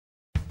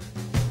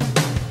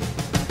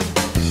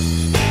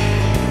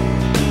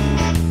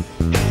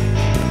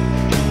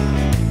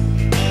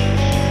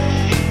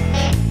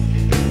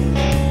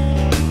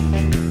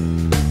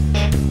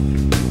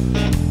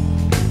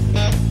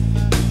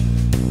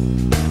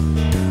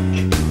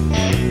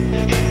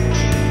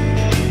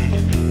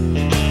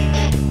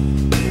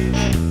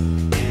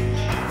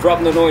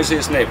from the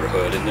noisiest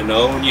neighborhood in the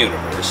known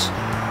universe.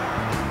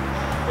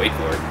 Wait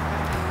for it.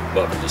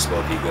 Welcome to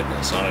Smoky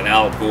Goodness on an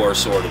Al Gore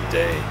sort of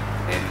day.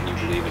 And can you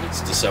believe it?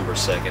 It's December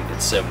 2nd.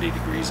 It's 70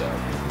 degrees out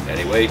here.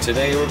 Anyway,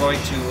 today we're going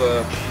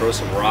to throw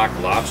some rock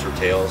lobster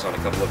tails on a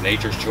couple of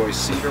Nature's Choice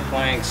cedar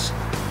planks.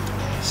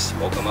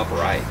 Smoke them up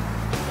right.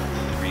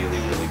 Really,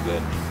 really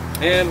good.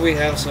 And we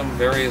have some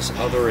various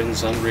other and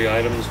sundry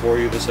items for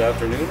you this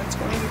afternoon. It's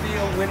going to be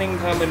a winning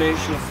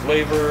combination of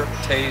flavor,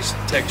 taste,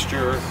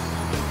 texture,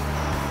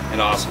 and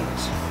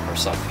awesomeness. Or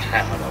something.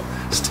 I don't know.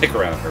 Stick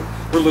around.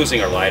 We're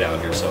losing our light out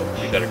here, so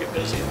we better get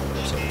busy out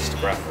there. So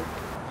stick around.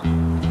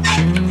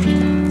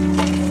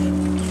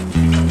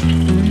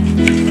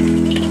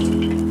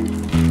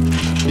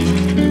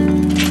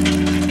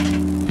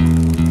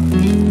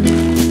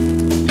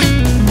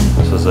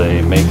 This is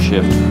a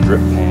makeshift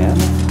drip pan.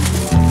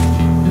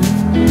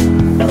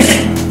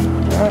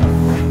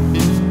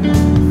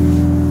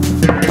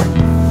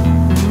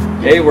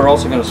 Hey, we're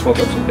also going to smoke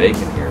up some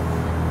bacon here.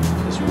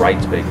 This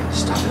Wright's bacon.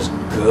 This stuff is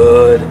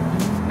good.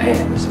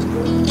 Man, this is good.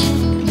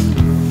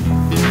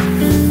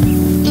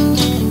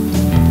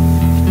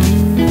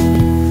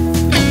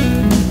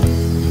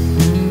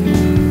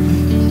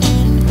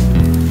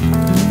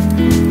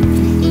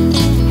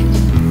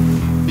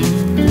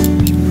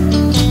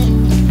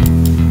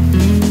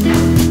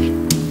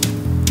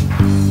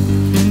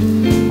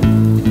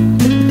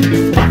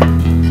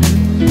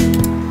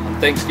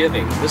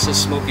 Thanksgiving, Mrs.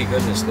 Smoky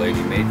Goodness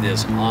Lady made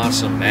this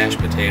awesome mashed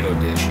potato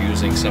dish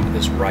using some of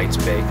this Wright's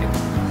bacon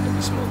that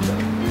we smoked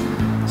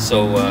up.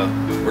 So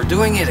we're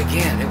doing it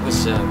again. It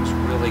was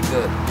really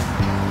good.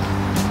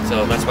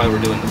 So that's why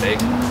we're doing the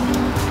bacon.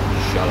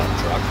 Shut up,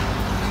 truck.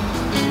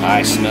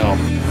 I smell.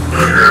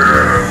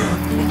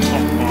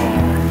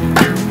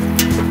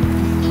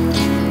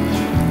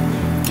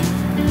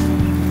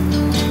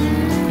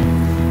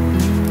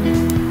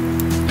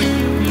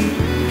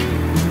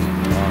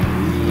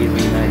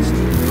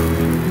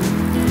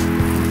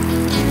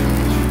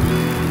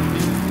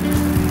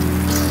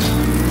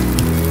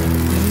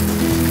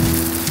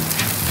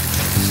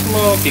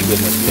 Smoky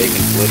Goodness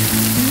bacon flip.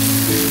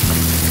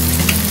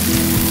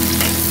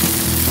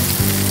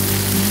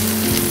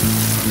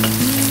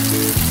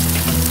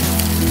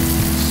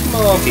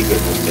 Smoky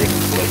Goodness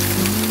bacon flip.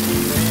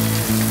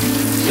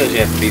 It says you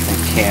have to be from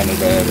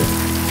Canada to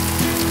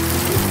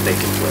do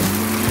bacon flip.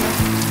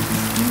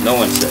 No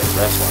one says,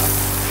 that's why.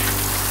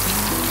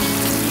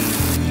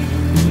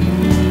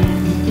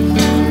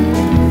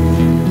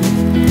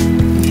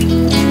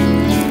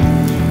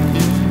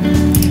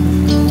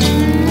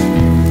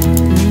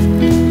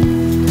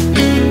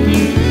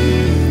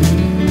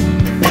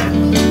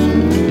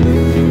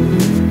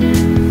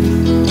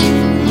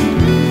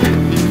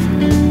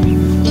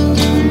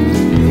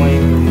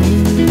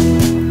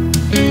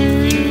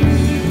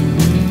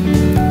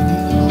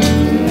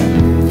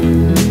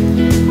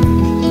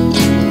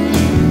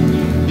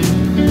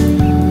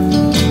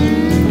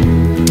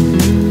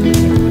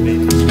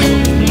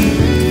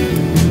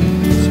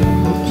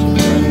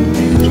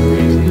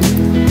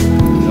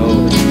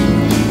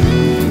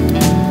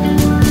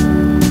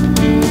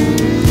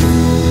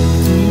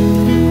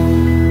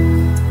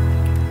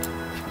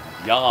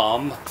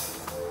 Yum.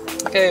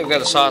 Okay, I've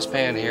got a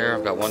saucepan here.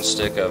 I've got 1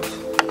 stick of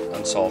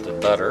unsalted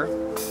butter.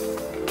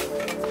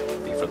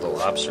 Be for the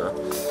lobster.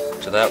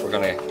 To that, we're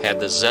going to add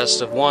the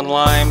zest of 1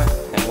 lime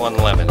and 1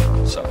 lemon.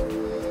 So,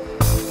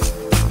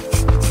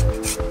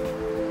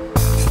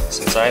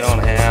 since I don't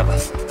have a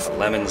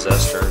lemon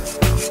zester,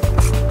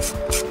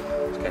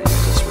 I'm going to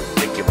use this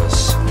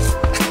ridiculous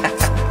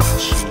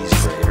cheese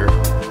grater.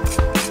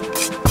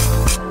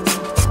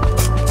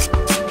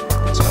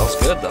 It smells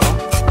good, though.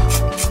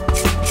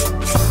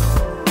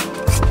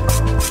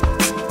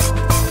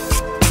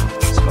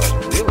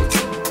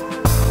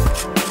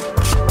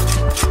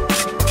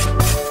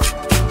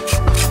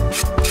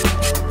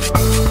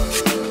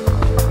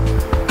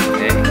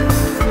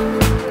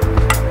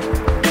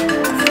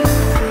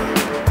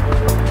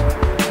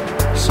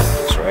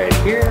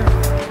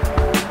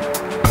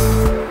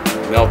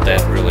 Melt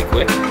that really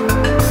quick.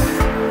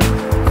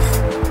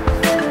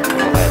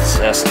 All that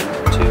zest in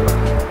there too.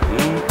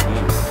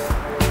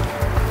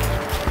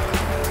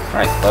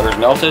 Alright, butter's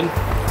melted.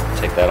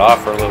 Take that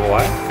off for a little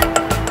while.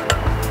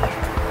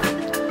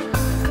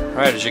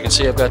 Alright, as you can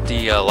see, I've got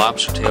the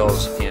lobster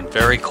tails in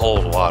very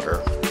cold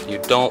water. You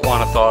don't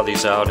want to thaw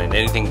these out in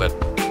anything but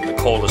the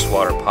coldest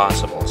water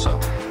possible. So,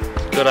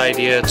 good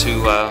idea to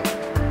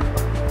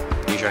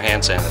use your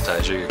hand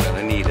sanitizer. You're going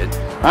to need it.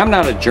 I'm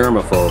not a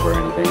germaphobe or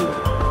anything,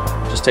 but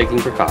just taking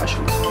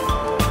precautions.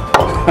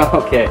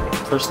 Okay,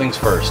 first things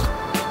first.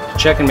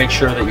 Check and make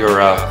sure that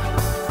your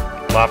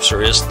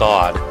lobster is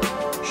thawed.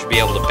 You should be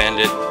able to bend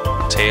it,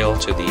 tail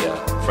to the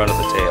front of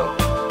the tail.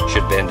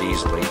 Should bend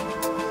easily.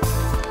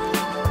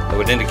 It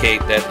would indicate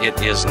that it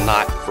is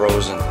not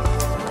frozen.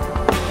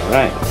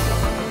 Alright.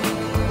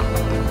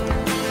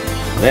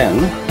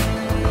 Then,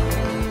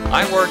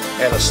 I worked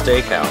at a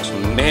steakhouse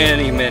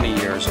many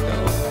years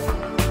ago,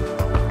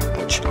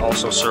 which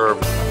also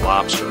served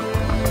lobster.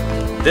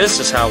 This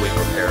is how we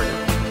prepared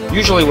it.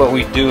 Usually what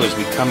we do is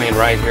we come in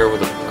right here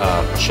with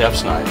a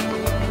chef's knife.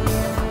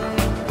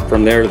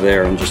 From there to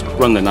there and just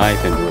run the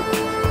knife into it.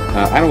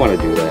 I don't want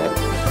to do that.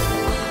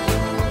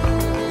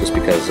 Just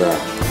because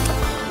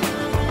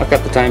I've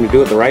got the time to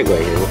do it the right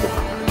way here with a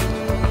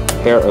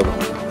pair of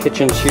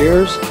kitchen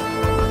shears,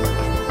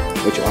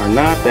 which are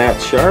not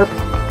that sharp.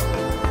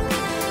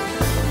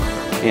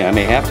 Yeah, I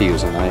may have to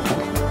use a knife.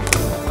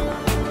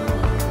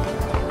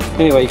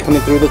 Anyway, you come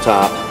in through the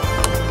top.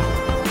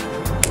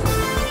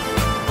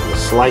 You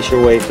slice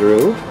your way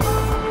through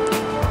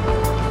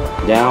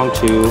down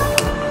to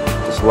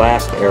this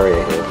last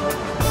area here.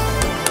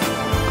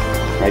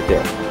 Right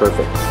there.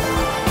 Perfect.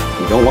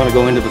 You don't want to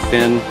go into the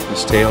fin,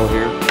 this tail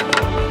here.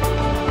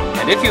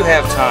 And if you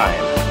have time,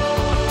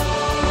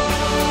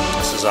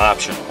 this is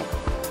optional.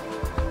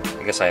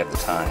 I guess I have the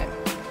time.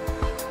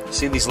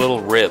 See these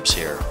little ribs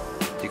here?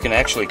 You can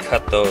actually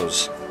cut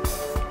those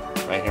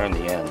right here on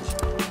the end.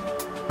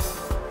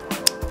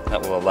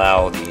 That will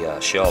allow the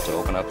shell to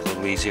open up a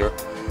little easier.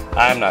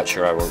 I'm not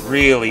sure I will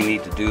really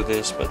need to do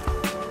this, but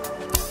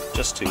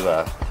just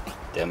to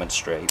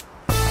demonstrate.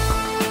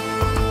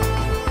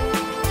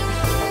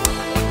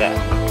 Like that.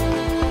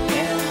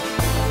 And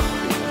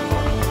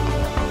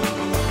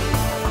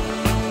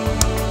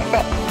like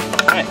that.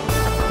 Alright.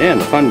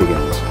 And the fun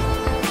begins.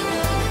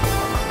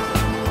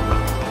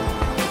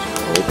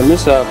 Open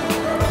this up.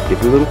 Give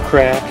it a little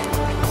crack.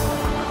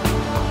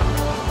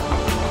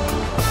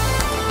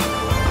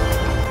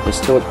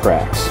 Just till it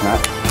cracks. Not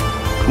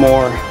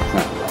more,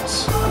 not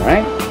less.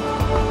 Alright?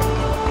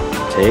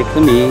 Take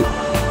the meat,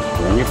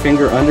 run your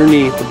finger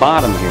underneath the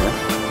bottom here.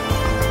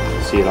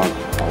 See it on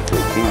all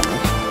three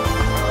cameras.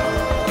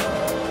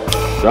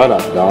 Shut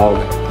up, dog.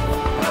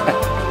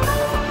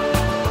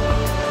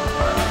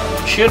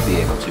 Should be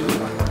able to.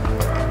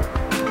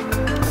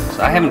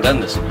 So I haven't done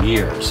this in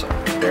years, so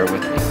bear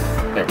with me.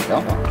 There we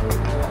go.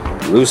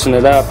 Loosen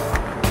it up.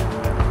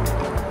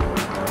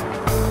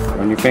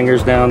 Run your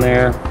fingers down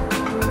there.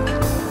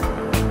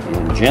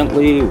 And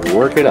gently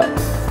work it up.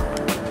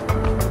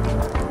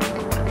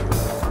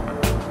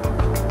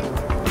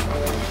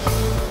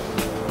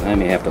 I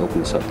may have to open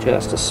this up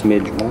just a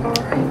smidge more.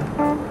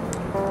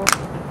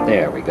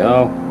 There we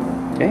go.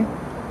 Okay.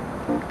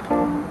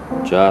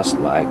 Just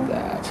like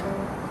that.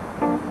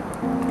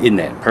 Isn't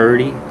that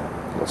pretty?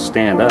 It'll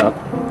stand up.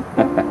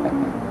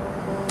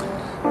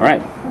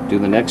 Alright, do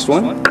the next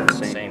one.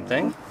 Same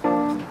thing.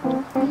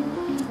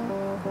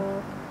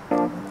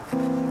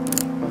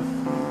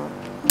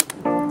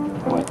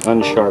 My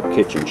unsharp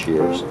kitchen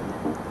shears.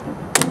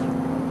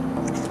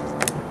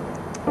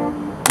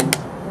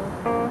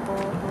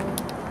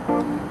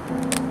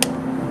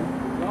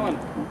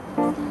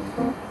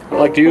 I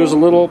like to use a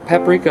little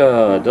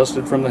paprika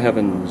dusted from the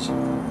heavens,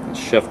 as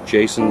Chef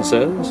Jason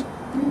says.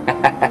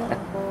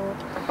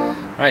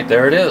 Alright,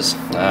 there it is.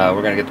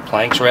 We're going to get the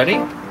planks ready.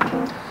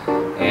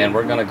 And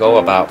we're going to go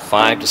about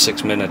 5 to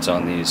 6 minutes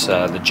on these.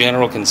 The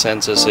general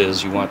consensus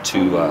is you want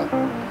to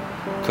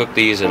cook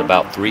these at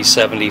about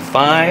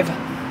 375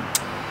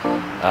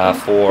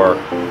 for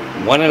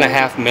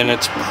 1.5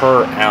 minutes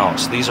per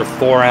ounce. These are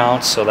 4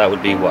 ounce, so that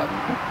would be what?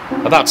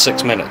 About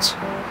 6 minutes.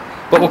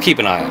 But we'll keep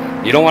an eye on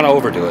it. You don't want to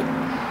overdo it.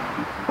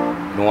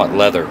 You don't want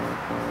leather.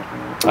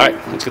 Alright,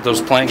 let's get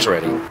those planks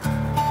ready.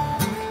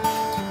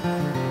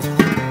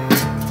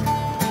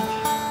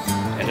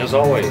 And as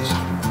always,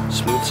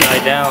 smooth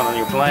side down on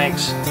your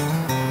planks.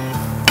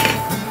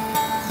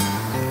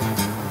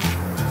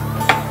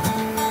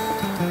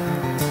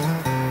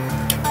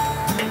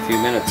 A few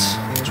minutes.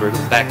 Get rid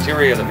of the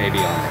bacteria that may be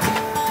on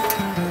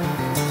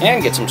there.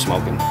 And get some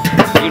smoking.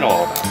 You know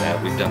all about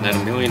that. We've done that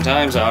a million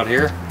times out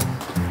here.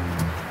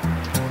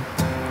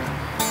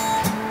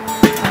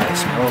 I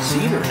smell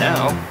cedar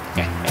now.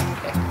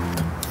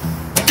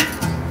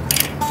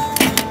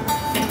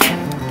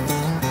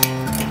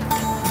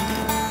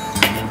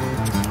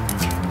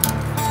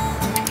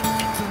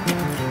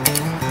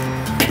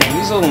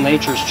 Little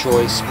Nature's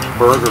Choice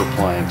burger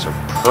planks are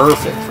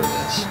perfect for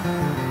this.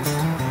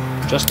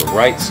 Just the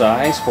right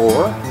size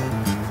for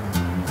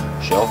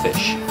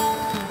shellfish.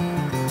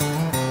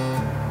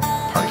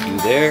 Park you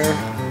there.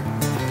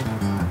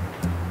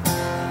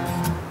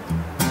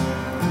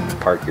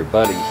 Park your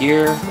buddy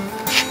here.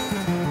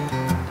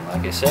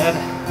 Like I said,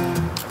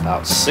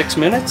 about 6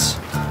 minutes.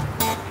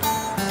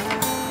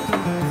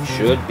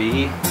 Should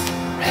be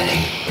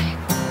ready.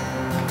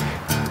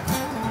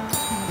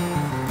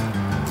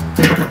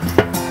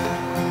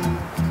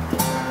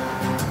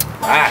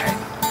 Alright.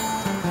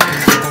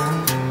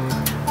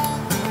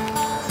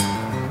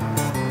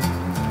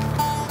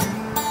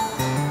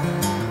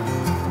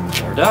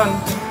 We're done.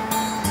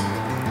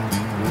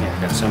 Yeah,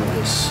 I've got some of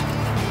this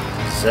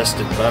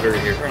zested butter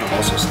here, and I'm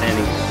also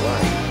standing in the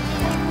light.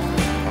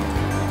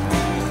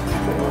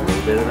 Pour a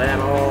little bit of that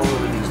all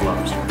over these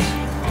lobsters.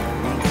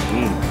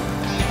 Yum.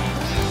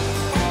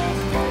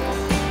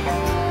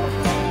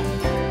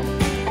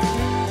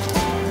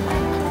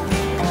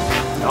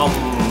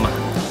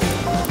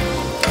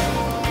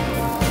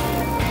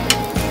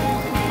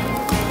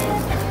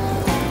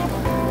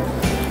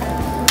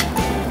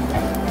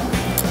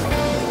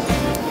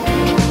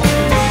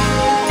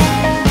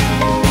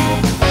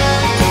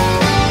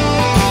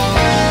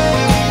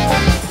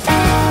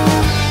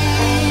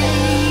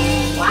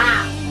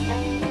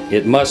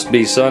 It must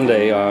be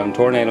Sunday on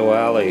Tornado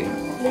Alley.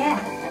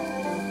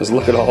 Yeah. Let's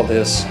look at all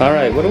this.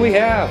 Alright, what do we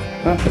have?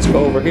 Well, let's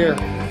go over here.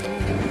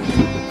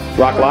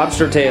 Rock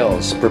Lobster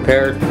tails,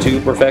 prepared to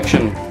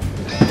perfection.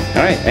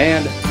 Alright,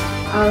 and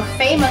our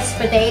famous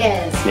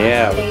potatoes.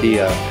 yeah, with the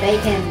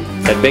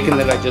bacon. that bacon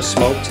that I just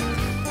smoked.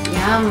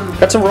 Yum.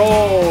 Got some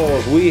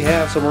rolls. We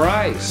have some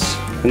rice.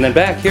 And then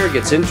back here it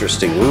gets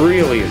interesting,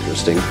 really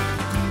interesting.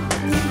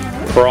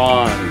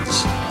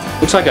 Prawns.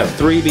 Looks like a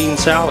 3-bean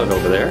salad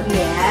over there.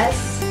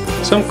 Yes.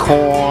 Some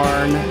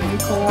corn.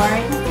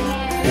 Corn.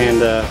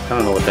 And I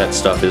don't know what that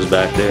stuff is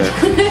back there.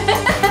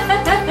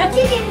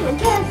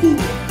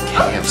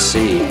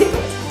 KFC.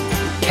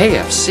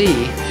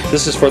 KFC?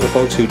 This is for the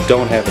folks who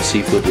don't have a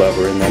seafood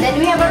lover in them. And then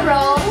we have a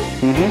roll.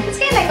 It's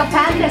kind of like a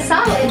panda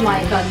salad,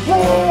 my God.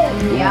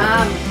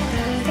 Yum.